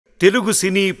తెలుగు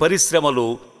సినీ పరిశ్రమలో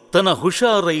తన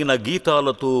హుషారైన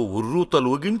గీతాలతో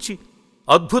ఉర్రూతలూగించి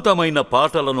అద్భుతమైన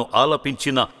పాటలను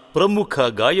ఆలపించిన ప్రముఖ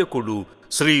గాయకుడు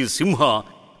శ్రీ సింహ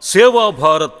సేవా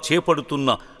భారత్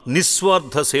చేపడుతున్న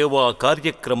నిస్వార్థ సేవా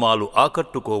కార్యక్రమాలు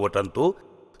ఆకట్టుకోవటంతో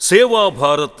సేవా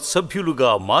భారత్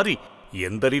సభ్యులుగా మారి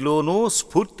ఎందరిలోనో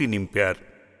స్ఫూర్తి నింపారు.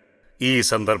 ఈ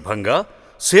సందర్భంగా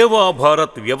సేవా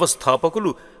భారత్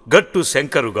వ్యవస్థాపకులు గట్టు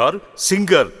శంకరు గారు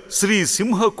సింగర్ శ్రీ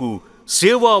సింహకు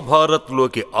సేవా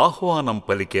భారత్లోకి ఆహ్వానం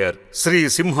పలికారు. శ్రీ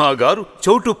సింహ గారు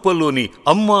చౌటుప్పల్లోని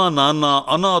అమ్మా నాన్న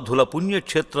అనాథుల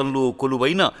పుణ్యక్షేత్రంలో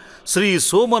కొలువైన శ్రీ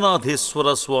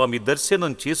సోమనాథేశ్వర స్వామి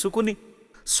దర్శనం చేసుకుని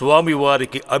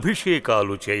స్వామివారికి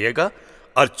అభిషేకాలు చేయగా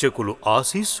అర్చకులు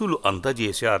ఆశీస్సులు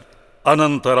అందజేశారు.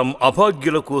 అనంతరం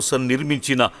అభాగ్యుల కోసం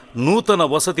నిర్మించిన నూతన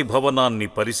వసతి భవనాన్ని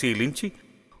పరిశీలించి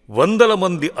వందల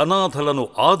మంది అనాథలను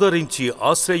ఆదరించి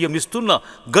ఆశ్రయమిస్తున్న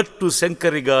గట్టు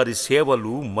శంకరి గారి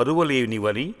సేవలు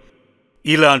మరువలేనివని,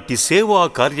 ఇలాంటి సేవా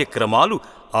కార్యక్రమాలు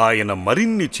ఆయన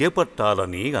మరిన్ని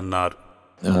చేపట్టాలని అన్నారు.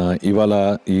 ఇవాళ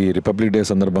ఈ రిపబ్లిక్ డే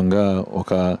సందర్భంగా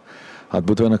ఒక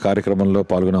అద్భుతమైన కార్యక్రమంలో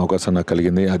పాల్గొనే అవకాశం నాకు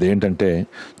కలిగింది. అదేంటంటే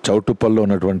చౌటుప్పల్లో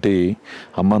ఉన్నటువంటి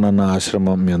అమ్మా నాన్న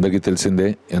ఆశ్రమం మీ అందరికీ తెలిసిందే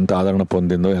ఎంత ఆదరణ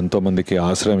పొందిందో. ఎంతోమందికి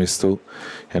ఆశ్రయం ఇస్తూ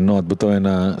ఎన్నో అద్భుతమైన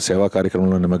సేవా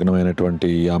కార్యక్రమంలో నిమగ్నమైనటువంటి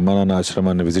ఈ అమ్మా నాన్న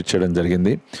ఆశ్రమాన్ని విజిట్ చేయడం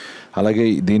జరిగింది. అలాగే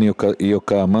ఈ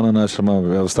యొక్క అమ్మా నాన్న ఆశ్రమ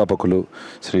వ్యవస్థాపకులు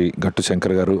శ్రీ గట్టు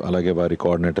శంకర్ గారు, అలాగే వారి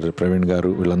కోఆర్డినేటర్ ప్రవీణ్ గారు,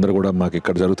 వీళ్ళందరూ కూడా మాకు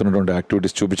ఇక్కడ జరుగుతున్నటువంటి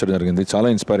యాక్టివిటీస్ చూపించడం జరిగింది. చాలా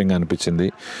ఇన్స్పైరింగ్గా అనిపించింది.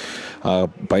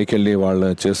 పైకి వెళ్ళి వాళ్ళు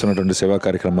చేస్తున్నటువంటి సేవా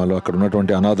కార్యక్రమాలు, అక్కడ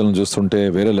ఉన్నటువంటి అనాథలను చూస్తుంటే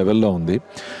వేరే లెవెల్లో ఉంది.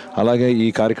 అలాగే ఈ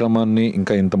కార్యక్రమాన్ని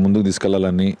ఇంకా ఇంత ముందుకు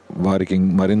తీసుకెళ్లాలని, వారికి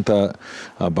మరింత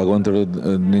భగవంతుడు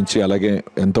నుంచి అలాగే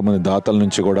ఎంతోమంది దాతల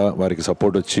నుంచి కూడా వారికి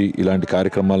సపోర్ట్ వచ్చి ఇలాంటి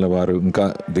కార్యక్రమాలను వారు ఇంకా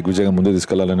దిగ్విజయంగా ముందుకు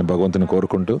తీసుకెళ్లాలని భగవంతుని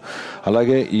కోరుకుంటూ,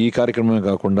 అలాగే ఈ కార్యక్రమమే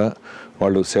కాకుండా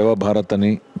వాళ్ళు సేవా భారత్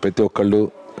అని ప్రతి ఒక్కళ్ళు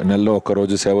నెలలో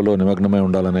ఒక్కరోజు సేవలో నిమగ్నమై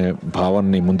ఉండాలనే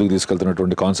భావాన్ని ముందుకు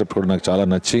తీసుకెళ్తున్నటువంటి కాన్సెప్ట్ కూడా నాకు చాలా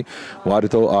నచ్చి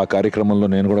వారితో ఆ కార్యక్రమంలో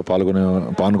నేను కూడా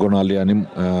పాల్గొనాలి అని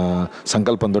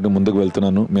సంకల్పంతో ముందుకు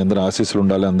వెళ్తున్నాను. మీ అందరూ ఆశీస్సులు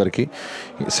ఉండాలి. అందరికీ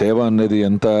సేవ అనేది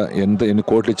ఎన్ని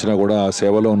కోట్లు ఇచ్చినా కూడా ఆ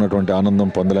సేవలో ఉన్నటువంటి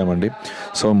ఆనందం పొందలేమండి.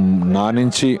 సో నా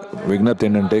నుంచి విజ్ఞప్తి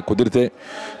ఏంటంటే, కుదిరితే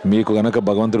మీకు కనుక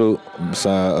భగవంతుడు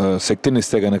శక్తిని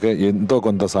ఇస్తే కనుక ఎంతో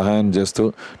కొంత సహాయం చేస్తూ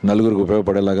నలుగురికి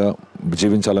ఉపయోగపడేలాగా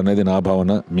జీవించాలనేది నా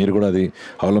భావన. మీరు కూడా అది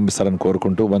అవలంబిస్తారని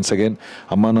కోరుకుంటూ, వన్స్ అగైన్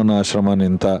అమ్మా నాన్న ఆశ్రమాన్ని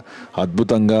ఇంత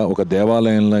అద్భుతంగా ఒక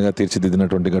దేవాలయంలాగా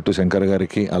తీర్చిదిద్దినటువంటి గట్టు శంకర్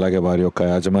గారికి, అలాగే వారి యొక్క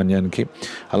యాజమాన్యానికి,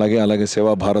 అలాగే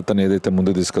సేవా భారత్ అని ఏదైతే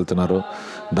ముందుకు తీసుకెళ్తున్నారో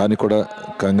దానికి కూడా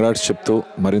కంగ్రాట్స్ చెప్తూ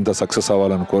మరింత సక్సెస్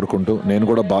అవ్వాలని కోరుకుంటూ,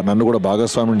 నన్ను కూడా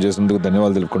భాగస్వామ్యం చేసినందుకు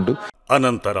ధన్యవాదాలు తెలుపుకుంటూ,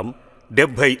 అనంతరం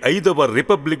 75వ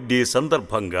రిపబ్లిక్ డే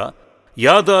సందర్భంగా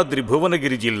యాదాద్రి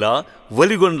భువనగిరి జిల్లా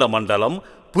వలిగొండ మండలం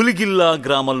పులిగిల్లా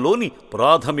గ్రామంలోని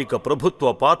ప్రాథమిక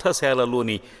ప్రభుత్వ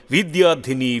పాఠశాలలోని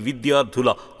విద్యార్థుల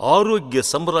ఆరోగ్య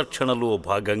సంరక్షణలో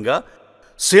భాగంగా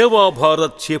సేవా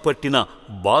భారత్ చేపట్టిన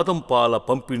బాదం పాల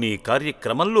పంపిణీ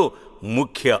కార్యక్రమంలో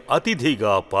ముఖ్య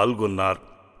అతిథిగా పాల్గొన్నారు.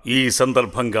 ఈ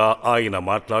సందర్భంగా ఆయన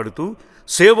మాట్లాడుతూ,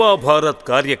 సేవా భారత్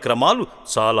కార్యక్రమాలు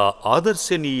చాలా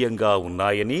ఆదర్శనీయంగా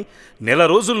ఉన్నాయని, నెల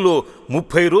రోజుల్లో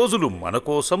 30 రోజులు మన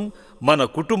కోసం, మన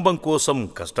కుటుంబం కోసం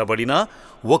కష్టపడినా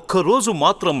ఒక్కరోజు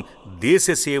మాత్రం దేశ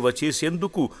సేవ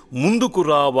చేసేందుకు ముందుకు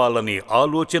రావాలనే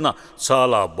ఆలోచన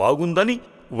చాలా బాగుందని,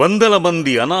 వందల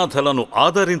మంది అనాథలను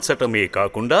ఆదరించటమే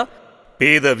కాకుండా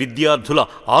పేద విద్యార్థుల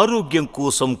ఆరోగ్యం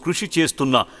కోసం కృషి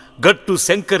చేస్తున్న గట్టు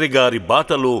శంకరి గారి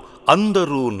బాటలో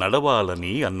అందరూ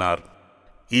నడవాలని అన్నారు.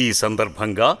 ఈ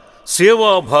సందర్భంగా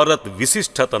సేవా భారత్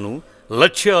విశిష్టతను,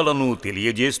 లక్ష్యాలను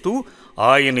తెలియజేస్తూ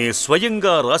ఆయనే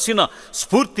స్వయంగా రాసిన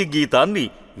స్ఫూర్తి గీతాన్ని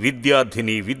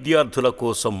విద్యార్థుల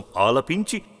కోసం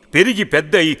ఆలపించి పెరిగి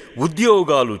పెద్దై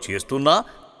ఉద్యోగాలు చేస్తున్నా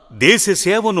దేశ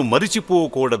సేవను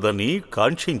మరిచిపోకూడదని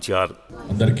కాంక్షించారు.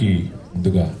 అందరికీ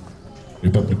ముందుగా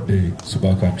రిపబ్లిక్ డే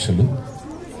శుభాకాంక్షలు.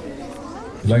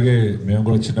 ఇలాగే మేము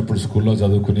కూడా చిన్నప్పుడు స్కూల్లో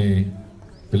చదువుకుని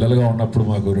పిల్లలుగా ఉన్నప్పుడు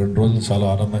మాకు 2 రోజులు చాలా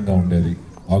ఆనందంగా ఉండేది.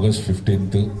 August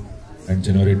 15th and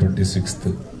January 26th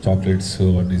chocolates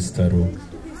అన్నీ ఇస్తారు.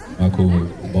 నాకు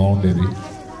బాగుండేది.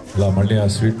 ఇలా మళ్ళీ ఆ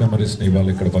స్వీట్ మెమరీస్ని ఇవాళ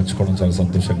ఇక్కడ పంచుకోవడం చాలా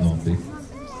సంతోషంగా ఉంది.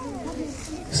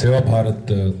 సేవా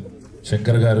భారత్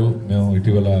శంకర్ గారు మేము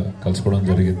ఇటీవల కలుసుకోవడం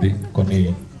జరిగింది. కొన్ని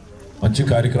మంచి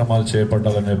కార్యక్రమాలు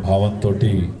చేపట్టాలనే భావంతో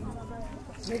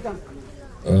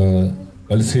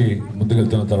కలిసి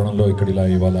ముందుకెళ్తున్న తరుణంలో ఇక్కడ ఇలా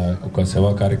ఇవాళ ఒక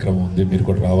సేవా కార్యక్రమం ఉంది, మీరు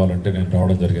కూడా రావాలంటే నేను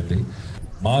రావడం జరిగింది.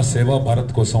 మా సేవా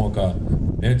భారత్ కోసం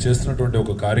నేను చేస్తున్నటువంటి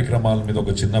ఒక కార్యక్రమాల మీద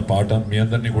ఒక చిన్న పాట మీ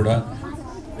అందరినీ కూడా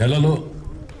నెలలో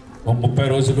 30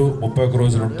 రోజులు 31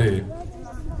 రోజులు ఉంటే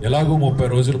ఎలాగో 30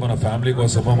 రోజులు మన ఫ్యామిలీ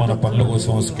కోసమో మన పనుల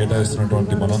కోసం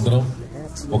కేటాయిస్తున్నటువంటి మనందరం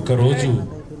ఒక్కరోజు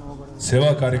సేవా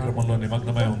కార్యక్రమంలో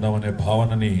నిమగ్నమై ఉందామనే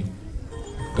భావనని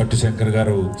గట్టు శంకర్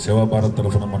గారు సేవా భారత్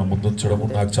తరఫున మనం ముందుంచడము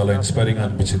నాకు చాలా ఇన్స్పైరింగ్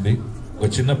అనిపించింది. ఒక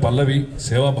చిన్న పల్లవి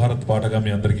సేవా భారత్ పాటగా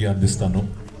మీ అందరికీ అందిస్తాను.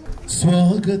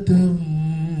 స్వాగతం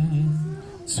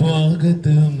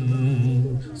స్వాగతం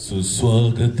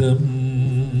సుస్వాగతం,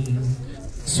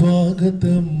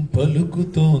 స్వాగతం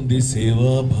పలుకుతోంది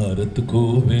సేవా భారత్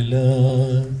కోవెల.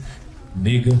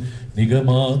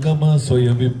 నిగమాగమ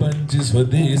స్వయం విపంచి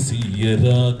స్వదేశీయ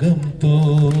రాగంతో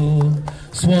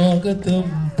స్వాగతం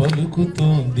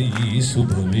పలుకుతోంది ఈ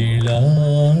శుభవేళ.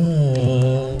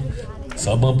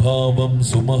 సమభావం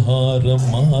సుమహారం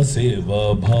మా సేవా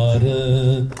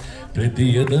భారత్, ప్రతి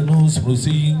ఎదను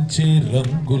స్పృశించే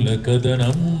రంగుల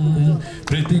కథనం.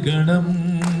 ప్రతిగణం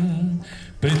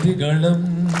ప్రతిగణం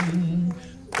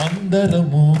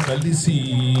అందరము కలిసి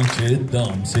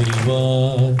చేద్దాం సేవా,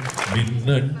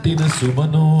 మిన్నంటిన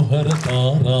సుమనోహర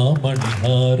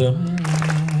తారామణిహారం.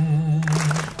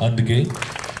 అందుకే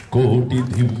కోటి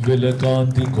దివ్యల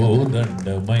కాంతి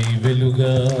కోదండమై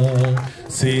వెలుగా,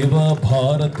 సేవా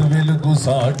భారత్ వెలుగు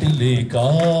సాటి లేక.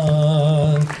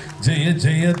 జయ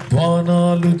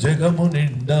జయధ్వానాలు జగము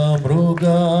నిండా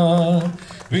మృగా,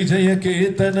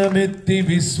 విజయకేతనమెత్తి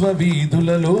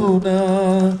విశ్వవీధులలోన.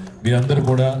 మీ అందరూ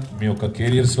కూడా మీ యొక్క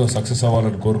కెరియర్స్ లో సక్సెస్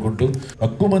అవ్వాలని కోరుకుంటూ,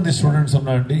 తక్కువ మంది స్టూడెంట్స్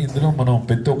ఉన్నారండి ఇందులో. మనం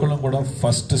ప్రతి ఒక్కళ్ళం కూడా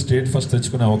స్టేట్ ఫస్ట్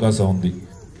తెచ్చుకునే అవకాశం ఉంది.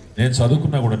 నేను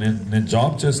చదువుకున్నా కూడా, నేను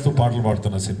జాబ్ చేస్తూ పాటలు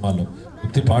పాడుతున్నా సినిమాలో,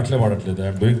 ఉత్తి పాటలే పాడట్లేదు,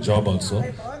 I'm doing job also.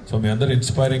 So మీ అందరూ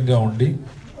ఇన్స్పైరింగ్ గా ఉండి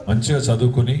మంచిగా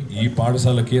చదువుకుని ఈ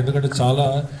పాఠశాలకి, ఎందుకంటే చాలా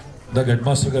హెడ్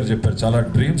మాస్టర్ గారు చెప్పారు చాలా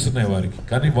డ్రీమ్స్ ఉన్నాయి వారికి,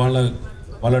 కానీ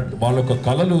వాళ్ళ యొక్క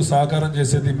కళలు సాకారం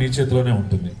చేసేది మీ చేతిలోనే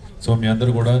ఉంటుంది. సో మీ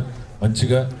అందరూ కూడా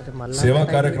మంచిగా సేవా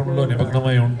కార్యక్రమంలో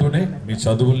నిమగ్నమై ఉంటూనే మీ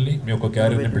చదువుల్ని, మీ యొక్క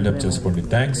క్యారియర్ని బిల్డప్ చేసుకోండి.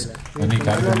 థ్యాంక్స్. ఈ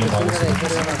కార్యక్రమంలో భాగస్వామ్యం.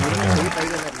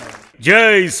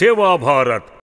 జై సేవా భారత్.